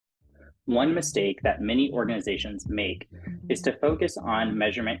One mistake that many organizations make is to focus on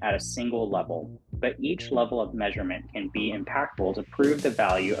measurement at a single level, but each level of measurement can be impactful to prove the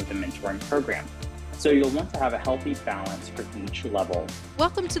value of the mentoring program. So you'll want to have a healthy balance for each level.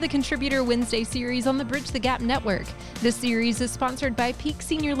 Welcome to the Contributor Wednesday series on the Bridge the Gap Network. This series is sponsored by Peak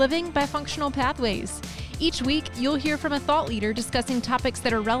Senior Living by Functional Pathways. Each week, you'll hear from a thought leader discussing topics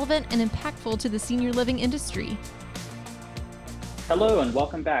that are relevant and impactful to the senior living industry. Hello, and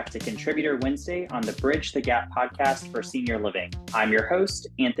welcome back to Contributor Wednesday on the Bridge the Gap podcast for senior living. I'm your host,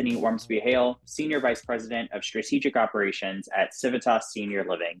 Anthony Ormsby Hale, Senior Vice President of Strategic Operations at Civitas Senior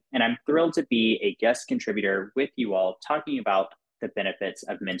Living, and I'm thrilled to be a guest contributor with you all talking about the benefits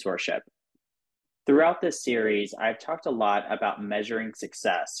of mentorship. Throughout this series, I've talked a lot about measuring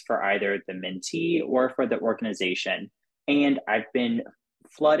success for either the mentee or for the organization, and I've been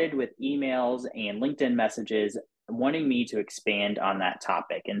flooded with emails and LinkedIn messages wanting me to expand on that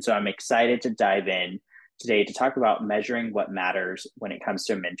topic. And so I'm excited to dive in today to talk about measuring what matters when it comes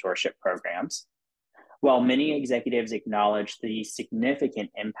to mentorship programs. While many executives acknowledge the significant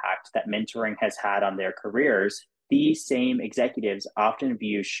impact that mentoring has had on their careers, these same executives often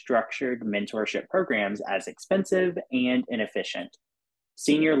view structured mentorship programs as expensive and inefficient.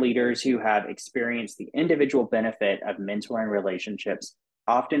 Senior leaders who have experienced the individual benefit of mentoring relationships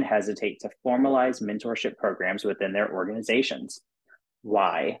often hesitate to formalize mentorship programs within their organizations.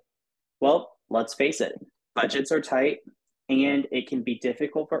 Why? Well, let's face it, budgets are tight, and it can be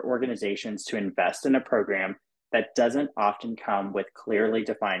difficult for organizations to invest in a program that doesn't often come with clearly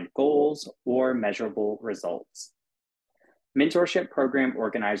defined goals or measurable results. Mentorship program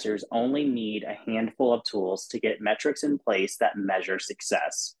organizers only need a handful of tools to get metrics in place that measure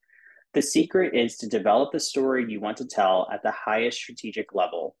success. The secret is to develop the story you want to tell at the highest strategic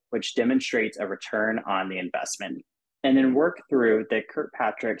level, which demonstrates a return on the investment, and then work through the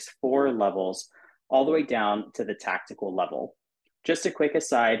Kirkpatrick's 4 levels all the way down to the tactical level. Just a quick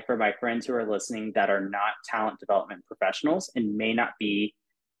aside for my friends who are listening that are not talent development professionals and may not be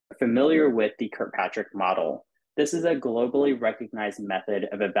familiar with the Kirkpatrick model. This is a globally recognized method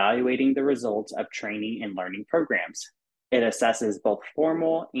of evaluating the results of training and learning programs. It assesses both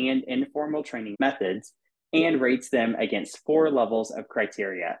formal and informal training methods and rates them against 4 levels of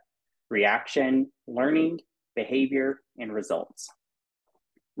criteria: reaction, learning, behavior, and results.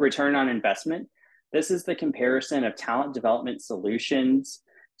 Return on investment. This is the comparison of talent development solutions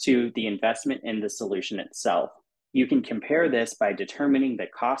to the investment in the solution itself. You can compare this by determining the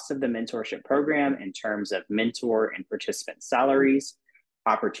cost of the mentorship program in terms of mentor and participant salaries,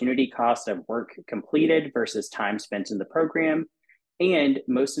 opportunity cost of work completed versus time spent in the program, and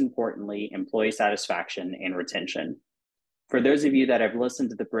most importantly, employee satisfaction and retention. For those of you that have listened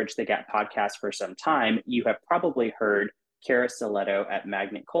to the Bridge the Gap podcast for some time, you have probably heard Kara Stiletto at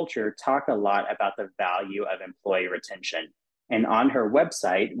Magnet Culture talk a lot about the value of employee retention. And on her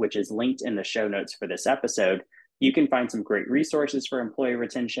website, which is linked in the show notes for this episode, you can find some great resources for employee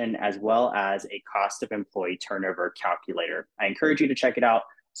retention, as well as a cost of employee turnover calculator. I encourage you to check it out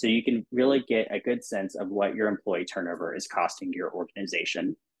so you can really get a good sense of what your employee turnover is costing your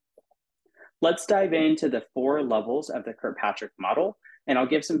organization. Let's dive into the 4 levels of the Kirkpatrick model, and I'll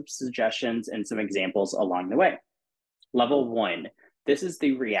give some suggestions and some examples along the way. Level 1, this is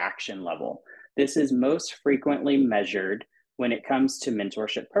the reaction level. This is most frequently measured when it comes to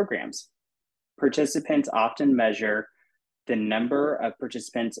mentorship programs. Participants often measure the number of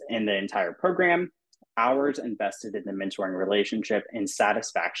participants in the entire program, hours invested in the mentoring relationship, and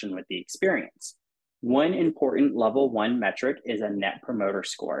satisfaction with the experience. One important level 1 metric is a net promoter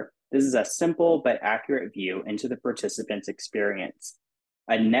score. This is a simple but accurate view into the participant's experience.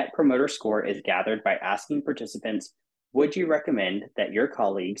 A net promoter score is gathered by asking participants, would you recommend that your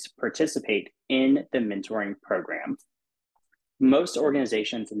colleagues participate in the mentoring program? Most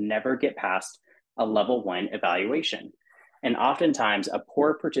organizations never get past a level 1 evaluation. And oftentimes, a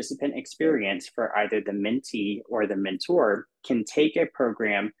poor participant experience for either the mentee or the mentor can take a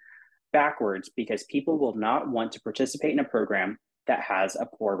program backwards because people will not want to participate in a program that has a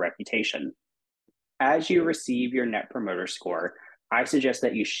poor reputation. As you receive your net promoter score, I suggest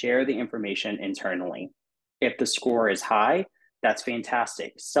that you share the information internally. If the score is high, that's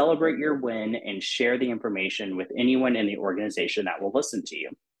fantastic. Celebrate your win and share the information with anyone in the organization that will listen to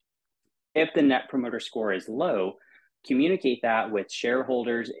you. If the net promoter score is low, communicate that with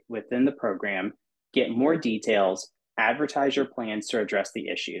shareholders within the program, get more details, advertise your plans to address the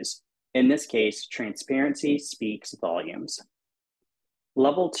issues. In this case, transparency speaks volumes.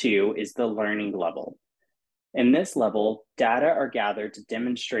 Level 2 is the learning level. In this level, data are gathered to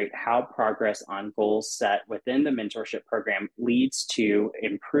demonstrate how progress on goals set within the mentorship program leads to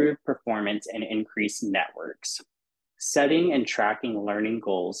improved performance and increased networks. Setting and tracking learning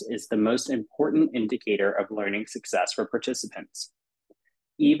goals is the most important indicator of learning success for participants.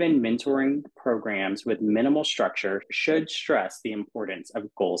 Even mentoring programs with minimal structure should stress the importance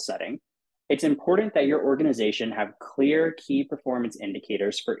of goal setting. It's important that your organization have clear key performance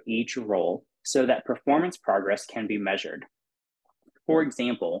indicators for each role so that performance progress can be measured. For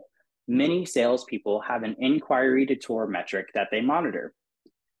example, many salespeople have an inquiry to tour metric that they monitor.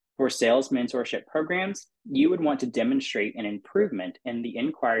 For sales mentorship programs, you would want to demonstrate an improvement in the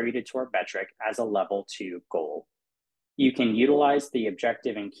inquiry to tour metric as a level 2 goal. You can utilize the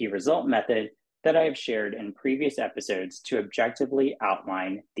objective and key result method that I have shared in previous episodes to objectively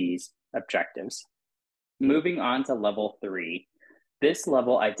outline these objectives. Moving on to level 3, this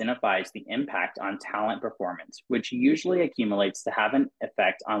level identifies the impact on talent performance, which usually accumulates to have an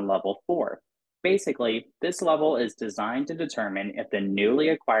effect on level 4. Basically, this level is designed to determine if the newly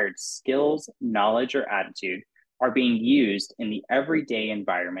acquired skills, knowledge, or attitude are being used in the everyday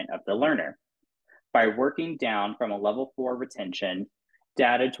environment of the learner. By working down from a level 4 retention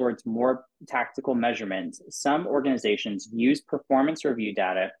data towards more tactical measurements, some organizations use performance review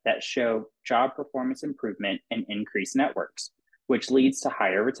data that show job performance improvement and increased networks, which leads to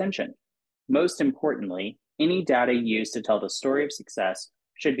higher retention. Most importantly, any data used to tell the story of success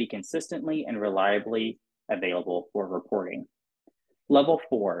should be consistently and reliably available for reporting. Level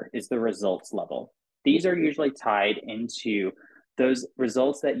 4 is the results level. These are usually tied into those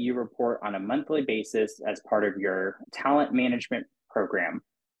results that you report on a monthly basis as part of your talent management program.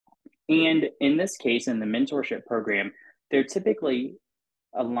 And in this case, in the mentorship program, they're typically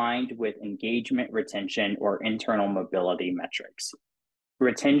aligned with engagement, retention, or internal mobility metrics.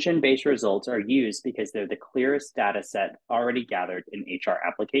 Retention-based results are used because they're the clearest data set already gathered in HR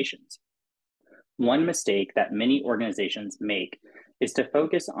applications. One mistake that many organizations make is to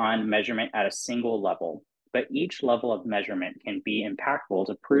focus on measurement at a single level, but each level of measurement can be impactful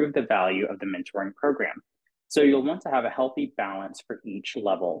to prove the value of the mentoring program. So you'll want to have a healthy balance for each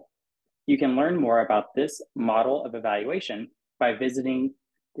level. You can learn more about this model of evaluation by visiting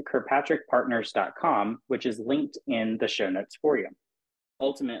kirkpatrickpartners.com, which is linked in the show notes for you.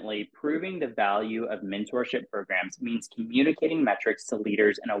 Ultimately, proving the value of mentorship programs means communicating metrics to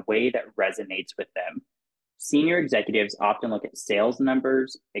leaders in a way that resonates with them. Senior executives often look at sales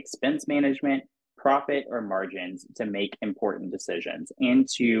numbers, expense management, profit, or margins to make important decisions and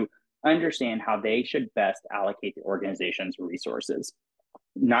to understand how they should best allocate the organization's resources.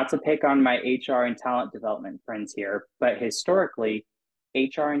 Not to pick on my HR and talent development friends here, but historically,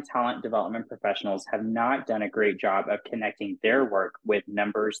 HR and talent development professionals have not done a great job of connecting their work with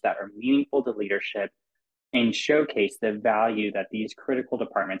numbers that are meaningful to leadership and showcase the value that these critical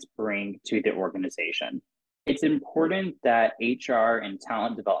departments bring to the organization. It's important that HR and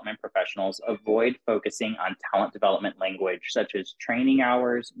talent development professionals avoid focusing on talent development language such as training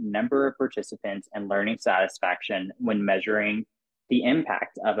hours, number of participants, and learning satisfaction when measuring the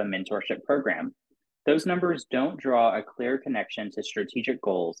impact of a mentorship program. Those numbers don't draw a clear connection to strategic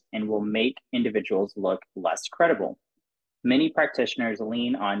goals and will make individuals look less credible. Many practitioners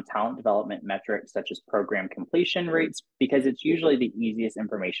lean on talent development metrics such as program completion rates because it's usually the easiest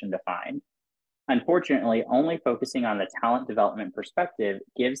information to find. Unfortunately, only focusing on the talent development perspective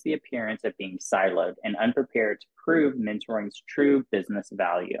gives the appearance of being siloed and unprepared to prove mentoring's true business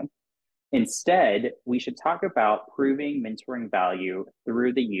value. Instead, we should talk about proving mentoring value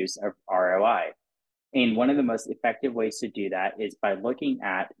through the use of ROI. And one of the most effective ways to do that is by looking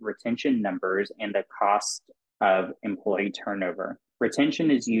at retention numbers and the cost of employee turnover.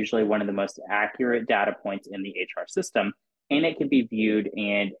 Retention is usually one of the most accurate data points in the HR system, and it can be viewed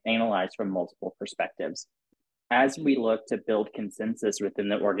and analyzed from multiple perspectives. As we look to build consensus within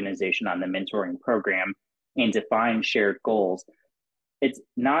the organization on the mentoring program and define shared goals, it's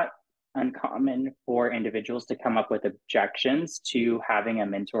not uncommon for individuals to come up with objections to having a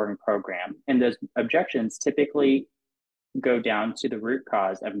mentoring program. And those objections typically go down to the root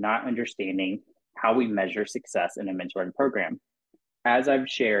cause of not understanding how we measure success in a mentoring program. As I've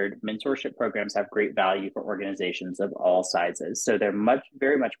shared, mentorship programs have great value for organizations of all sizes. So they're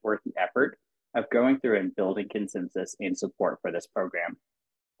very much worth the effort of going through and building consensus and support for this program.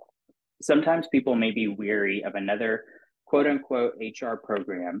 Sometimes people may be weary of another quote unquote HR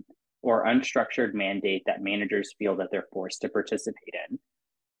program or unstructured mandate that managers feel that they're forced to participate in.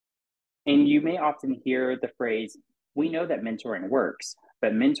 And you may often hear the phrase, we know that mentoring works,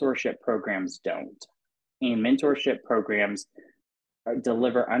 but mentorship programs don't. And mentorship programs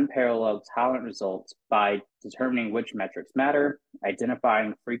deliver unparalleled talent results by determining which metrics matter,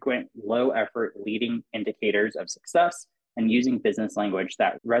 identifying frequent low-effort leading indicators of success, and using business language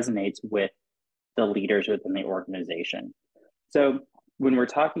that resonates with the leaders within the organization. So when we're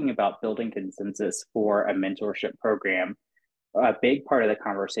talking about building consensus for a mentorship program, a big part of the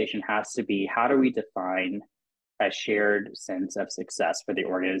conversation has to be, how do we define a shared sense of success for the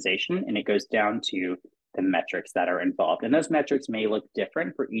organization? And it goes down to the metrics that are involved. And those metrics may look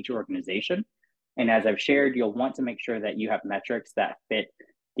different for each organization. And as I've shared, you'll want to make sure that you have metrics that fit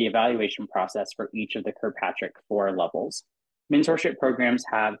the evaluation process for each of the Kirkpatrick 4 levels. Mentorship programs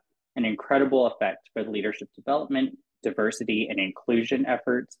have an incredible effect for leadership development, diversity and inclusion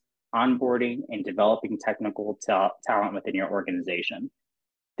efforts, onboarding, and developing technical talent within your organization.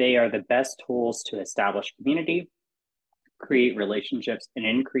 They are the best tools to establish community, create relationships, and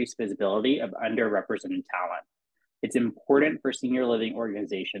increase visibility of underrepresented talent. It's important for senior living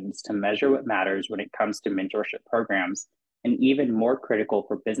organizations to measure what matters when it comes to mentorship programs, and even more critical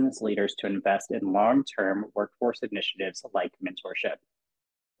for business leaders to invest in long-term workforce initiatives like mentorship.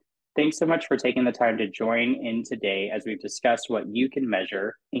 Thanks so much for taking the time to join in today as we've discussed what you can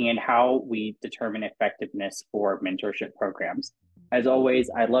measure and how we determine effectiveness for mentorship programs. As always,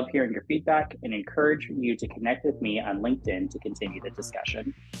 I love hearing your feedback and encourage you to connect with me on LinkedIn to continue the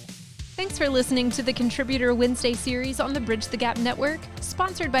discussion. Thanks for listening to the Contributor Wednesday series on the Bridge the Gap Network,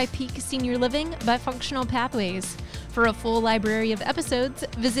 sponsored by Peak Senior Living by Functional Pathways. For a full library of episodes,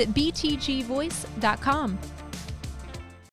 visit btgvoice.com.